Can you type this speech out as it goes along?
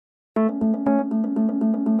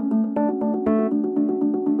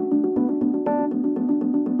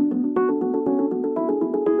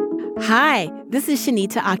Hi, this is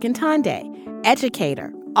Shanita Akintande,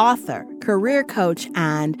 educator, author, career coach,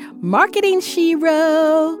 and marketing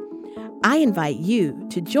shero. I invite you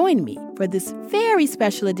to join me for this very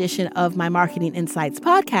special edition of my Marketing Insights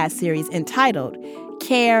podcast series entitled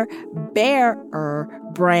Care Bearer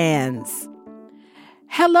Brands.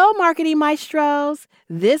 Hello, marketing maestros.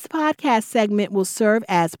 This podcast segment will serve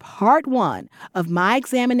as part one of my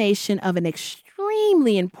examination of an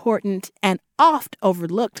extremely important and oft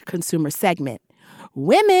overlooked consumer segment,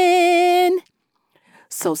 women.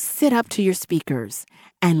 So sit up to your speakers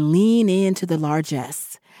and lean into the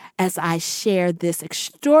largesse as I share this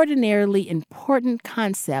extraordinarily important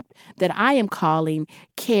concept that I am calling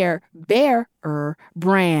Care Bearer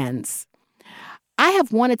Brands. I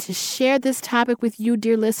have wanted to share this topic with you,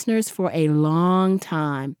 dear listeners, for a long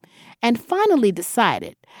time, and finally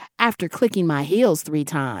decided, after clicking my heels 3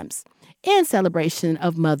 times in celebration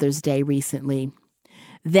of Mother's Day recently,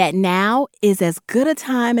 that now is as good a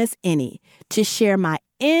time as any to share my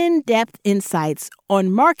in-depth insights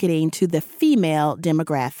on marketing to the female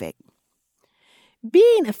demographic.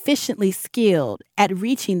 Being efficiently skilled at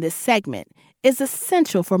reaching this segment is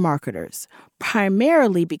essential for marketers,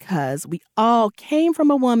 primarily because we all came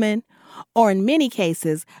from a woman, or in many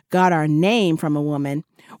cases, got our name from a woman,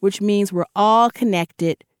 which means we're all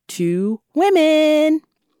connected to women.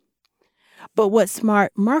 But what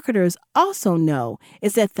smart marketers also know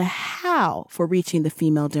is that the how for reaching the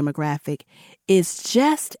female demographic is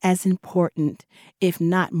just as important, if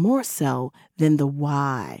not more so, than the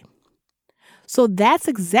why. So that's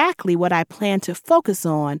exactly what I plan to focus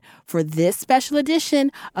on for this special edition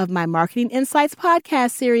of my Marketing Insights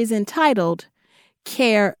podcast series entitled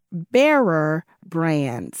Care Bearer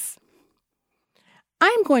Brands.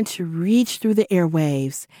 I'm going to reach through the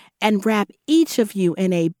airwaves and wrap each of you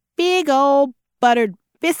in a big old buttered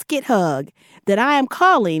biscuit hug that I am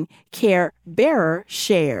calling Care Bearer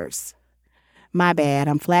Shares. My bad,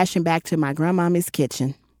 I'm flashing back to my grandmama's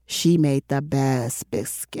kitchen. She made the best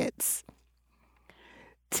biscuits.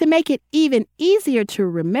 To make it even easier to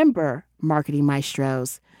remember, marketing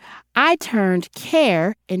maestros, I turned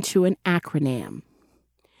CARE into an acronym.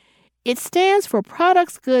 It stands for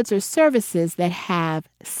products, goods, or services that have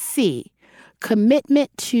C, commitment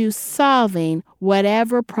to solving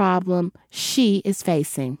whatever problem she is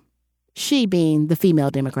facing, she being the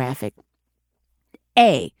female demographic.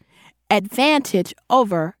 A, advantage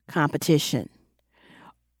over competition.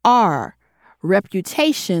 R,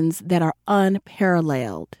 reputations that are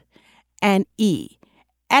unparalleled. And E,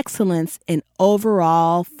 excellence in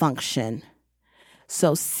overall function.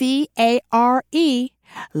 So CARE,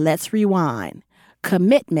 let's rewind.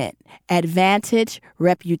 Commitment, advantage,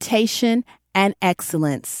 reputation, and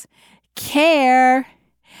excellence. Care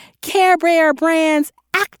Bearer Brands,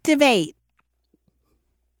 activate.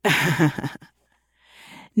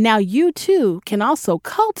 Now you too can also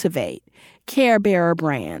cultivate Care Bearer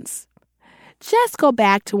Brands. Just go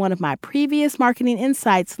back to one of my previous marketing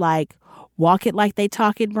insights like walk it like they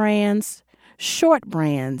talk it brands, short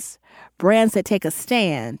brands, brands that take a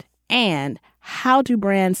stand, and how do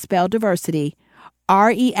brands spell diversity,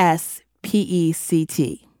 RESPECT.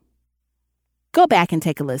 Go back and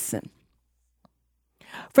take a listen.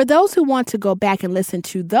 For those who want to go back and listen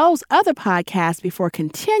to those other podcasts before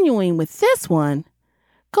continuing with this one,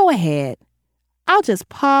 go ahead. I'll just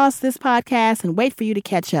pause this podcast and wait for you to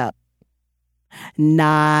catch up.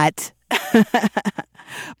 Not.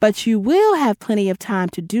 But you will have plenty of time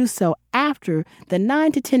to do so after the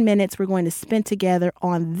 9 to 10 minutes we're going to spend together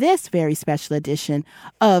on this very special edition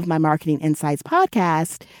of my Marketing Insights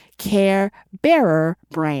podcast, Care Bearer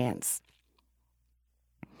Brands.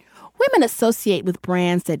 Women associate with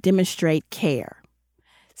brands that demonstrate care.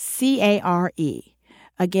 CARE.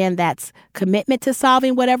 Again, that's commitment to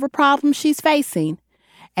solving whatever problem she's facing,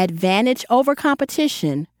 advantage over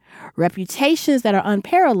competition, reputations that are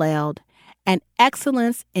unparalleled, and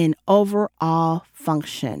excellence in overall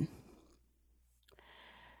function.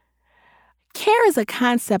 CARE is a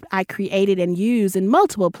concept I created and use in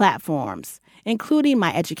multiple platforms, including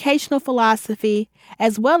my educational philosophy,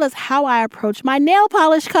 as well as how I approach my nail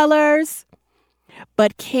polish colors.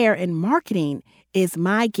 But CARE in marketing is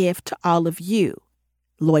my gift to all of you,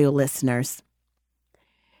 loyal listeners.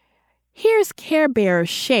 Here's Care Bearer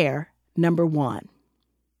Share number 1.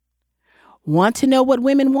 Want to know what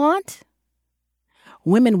women want?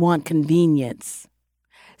 Women want convenience.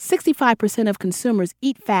 65% of consumers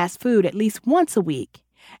eat fast food at least once a week,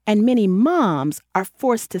 and many moms are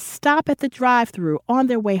forced to stop at the drive-thru on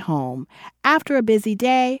their way home after a busy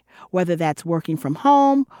day, whether that's working from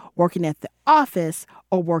home, working at the office,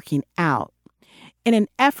 or working out. in an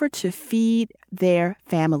effort to feed their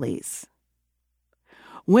families.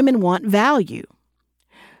 Women want value.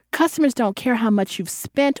 Customers don't care how much you've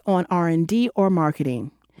spent on R&D or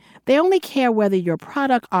marketing. They only care whether your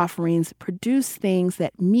product offerings produce things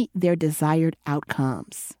that meet their desired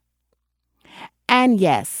outcomes. And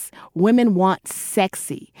yes, women want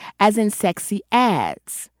sexy, as in sexy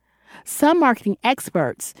ads. Some marketing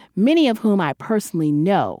experts, many of whom I personally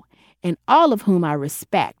know, and all of whom I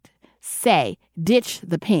respect, say ditch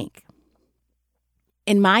the pink.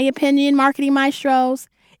 In my opinion, marketing maestros,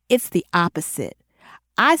 it's the opposite.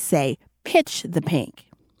 I say pitch the pink.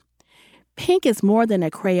 Pink is more than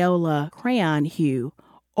a Crayola crayon hue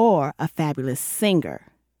or a fabulous singer.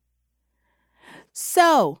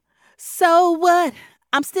 So what?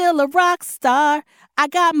 I'm still a rock star. I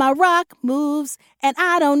got my rock moves and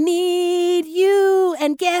I don't need you.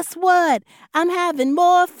 And guess what? I'm having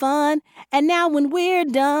more fun. And now when we're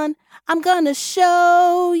done, I'm gonna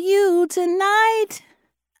show you tonight.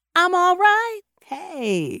 I'm all right.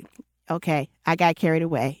 Hey. Okay, I got carried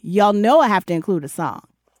away. Y'all know I have to include a song.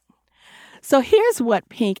 So here's what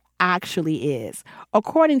pink actually is,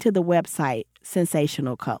 according to the website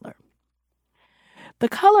Sensational Color. The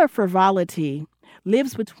color of frivolity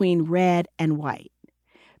lives between red and white.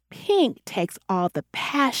 Pink takes all the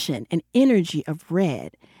passion and energy of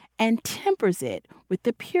red and tempers it with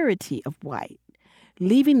the purity of white,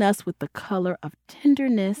 leaving us with the color of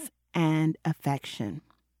tenderness and affection.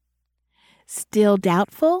 Still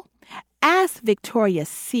doubtful? Ask Victoria's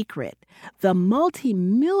Secret, the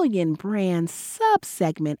multi-million brand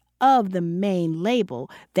subsegment of the main label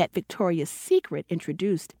that Victoria's Secret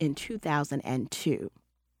introduced in 2002.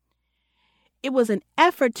 It was an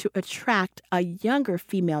effort to attract a younger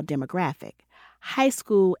female demographic, high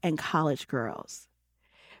school and college girls.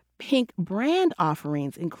 Pink brand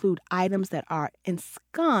offerings include items that are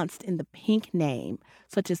ensconced in the pink name,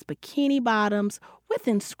 such as bikini bottoms with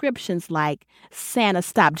inscriptions like, "Santa,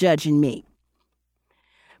 stop judging me."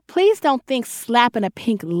 Please don't think slapping a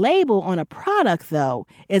pink label on a product, though,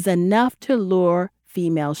 is enough to lure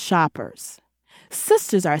female shoppers.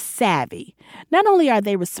 Sisters are savvy. Not only are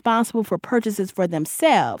they responsible for purchases for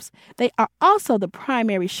themselves, they are also the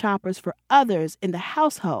primary shoppers for others in the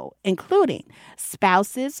household, including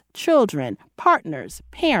spouses, children, partners,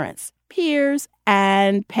 parents, peers,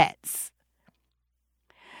 and pets.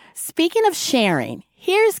 Speaking of sharing,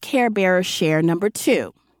 here's Care Bearer Share number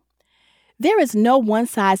 2. There is no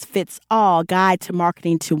one-size-fits-all guide to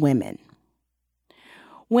marketing to women.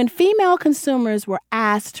 When female consumers were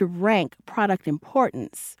asked to rank product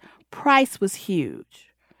importance, price was huge.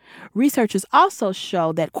 Researchers also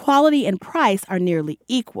show that quality and price are nearly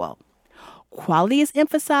equal. Quality is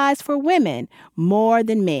emphasized for women more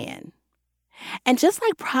than men. And just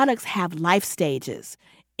like products have life stages,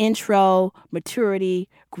 intro, maturity,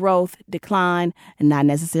 growth, decline, and not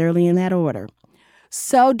necessarily in that order,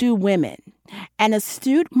 so do women. And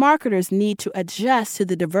astute marketers need to adjust to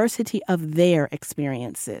the diversity of their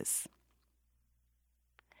experiences.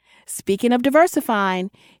 Speaking of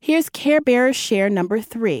diversifying, here's Care Bearer Share number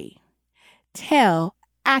 3. Tell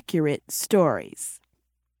accurate stories.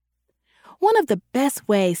 One of the best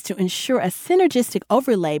ways to ensure a synergistic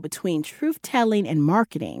overlay between truth-telling and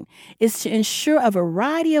marketing is to ensure a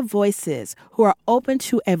variety of voices who are open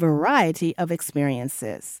to a variety of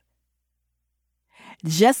experiences.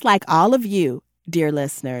 Just like all of you, dear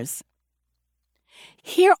listeners.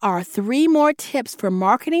 Here are 3 more tips for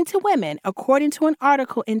marketing to women according to an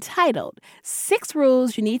article entitled 6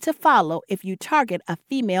 Rules You Need to Follow If You Target a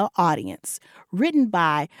Female Audience, written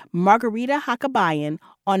by Margarita Hakabayan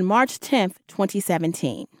on March 10th,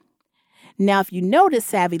 2017. Now, if you notice,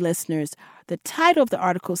 savvy listeners, the title of the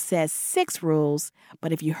article says 6 rules,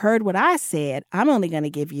 but if you heard what I said, I'm only going to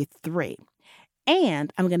give you 3.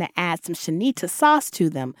 And I'm going to add some Shanita sauce to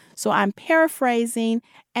them. So I'm paraphrasing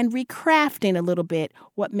and recrafting a little bit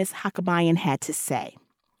what Ms. Hakabayan had to say.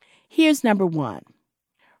 Here's number 1.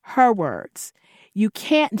 Her words. You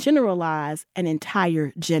can't generalize an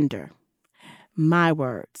entire gender. My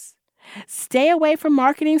words. Stay away from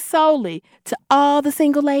marketing solely to all the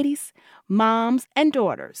single ladies, moms, and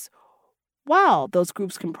daughters. While those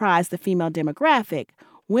groups comprise the female demographic,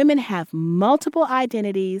 women have multiple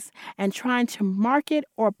identities, and trying to market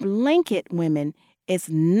or blanket women is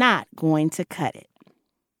not going to cut it.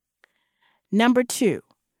 Number 2,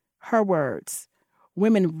 her words.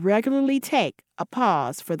 Women regularly take a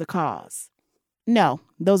pause for the cause. No,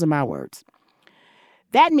 those are my words.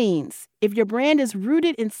 That means if your brand is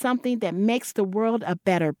rooted in something that makes the world a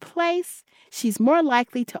better place, she's more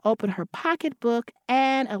likely to open her pocketbook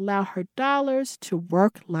and allow her dollars to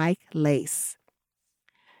work like lace.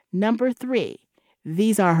 Number 3,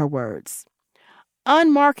 These are her words.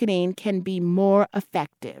 Unmarketing can be more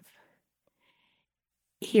effective.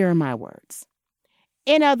 Here are my words.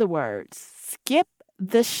 In other words, skip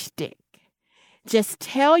the shtick. Just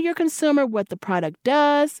tell your consumer what the product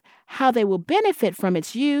does, how they will benefit from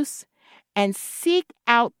its use, and seek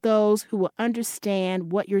out those who will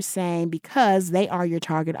understand what you're saying because they are your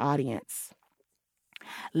target audience.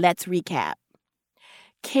 Let's recap.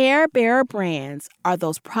 Care Bearer brands are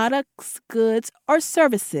those products, goods, or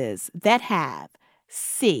services that have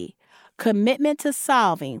C. Commitment to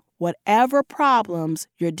solving whatever problems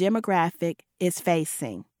your demographic is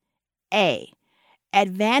facing. A.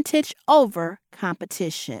 Advantage over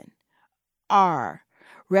competition. R.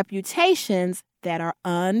 Reputations that are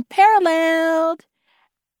unparalleled.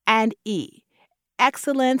 And E.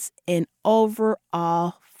 Excellence in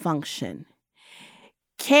overall function.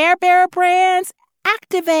 Care Bearer brands,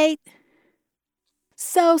 activate.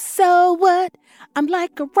 So what? I'm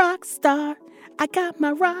like a rock star. I got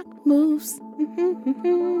my rock moves.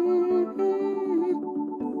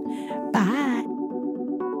 Bye.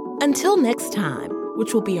 Until next time,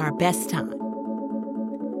 which will be our best time.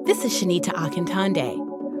 This is Shanita Akintande,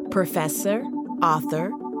 professor,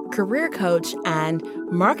 author, career coach, and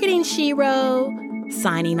marketing shero,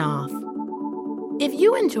 signing off. If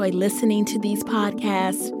you enjoy listening to these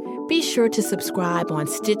podcasts, be sure to subscribe on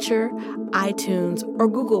Stitcher, iTunes, or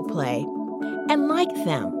Google Play, and like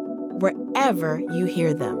them wherever you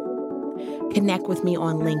hear them. Connect with me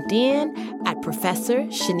on LinkedIn at Professor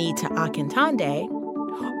Shanita Akintande,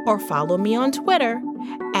 or follow me on Twitter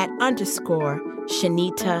at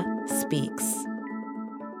 _Shanita Speaks.